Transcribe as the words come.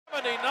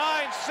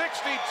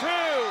79-62.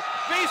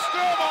 Be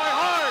still my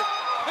heart.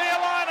 The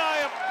Illini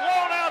have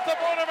blown out the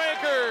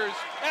Boilermakers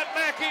at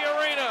Mackey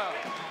Arena.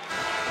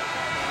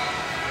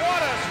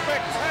 What a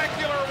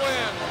spectacular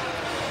win.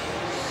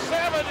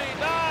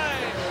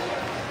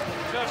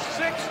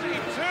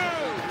 79-62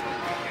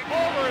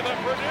 over the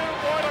Purdue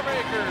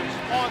Boilermakers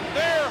on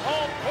their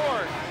home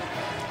court.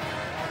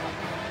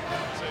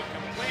 It's a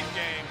complete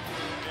game,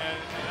 and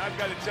I've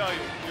got to tell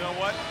you, you know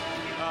what?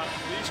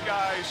 These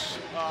guys,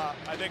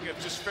 I think, have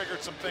just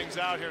figured some things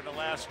out here in the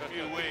last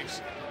few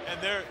weeks, and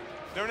they're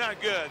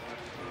not good.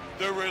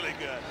 They're really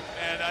good,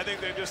 and I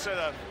think they just sent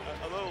a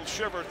little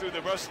shiver through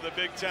the rest of the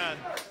Big Ten.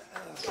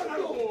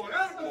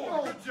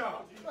 Good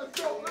job.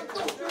 Let's go. That's what I'm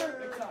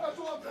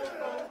talking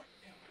about.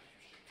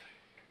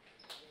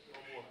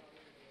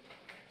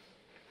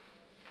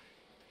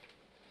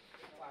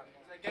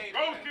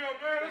 Roadkill,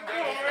 man. Let's go,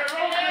 man.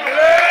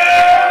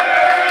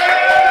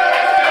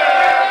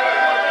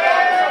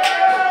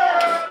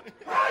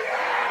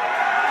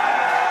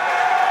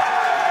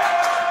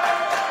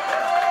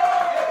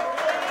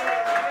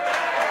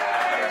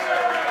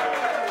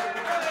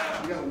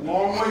 We got a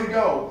long way to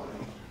go,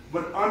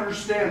 but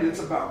understand it's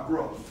about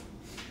growth.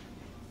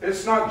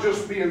 It's not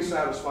just being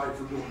satisfied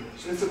for doing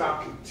this. It's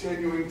about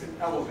continuing to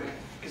elevate,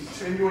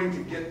 continuing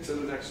to get to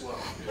the next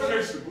level.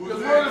 Because we're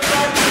the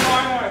starting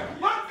line.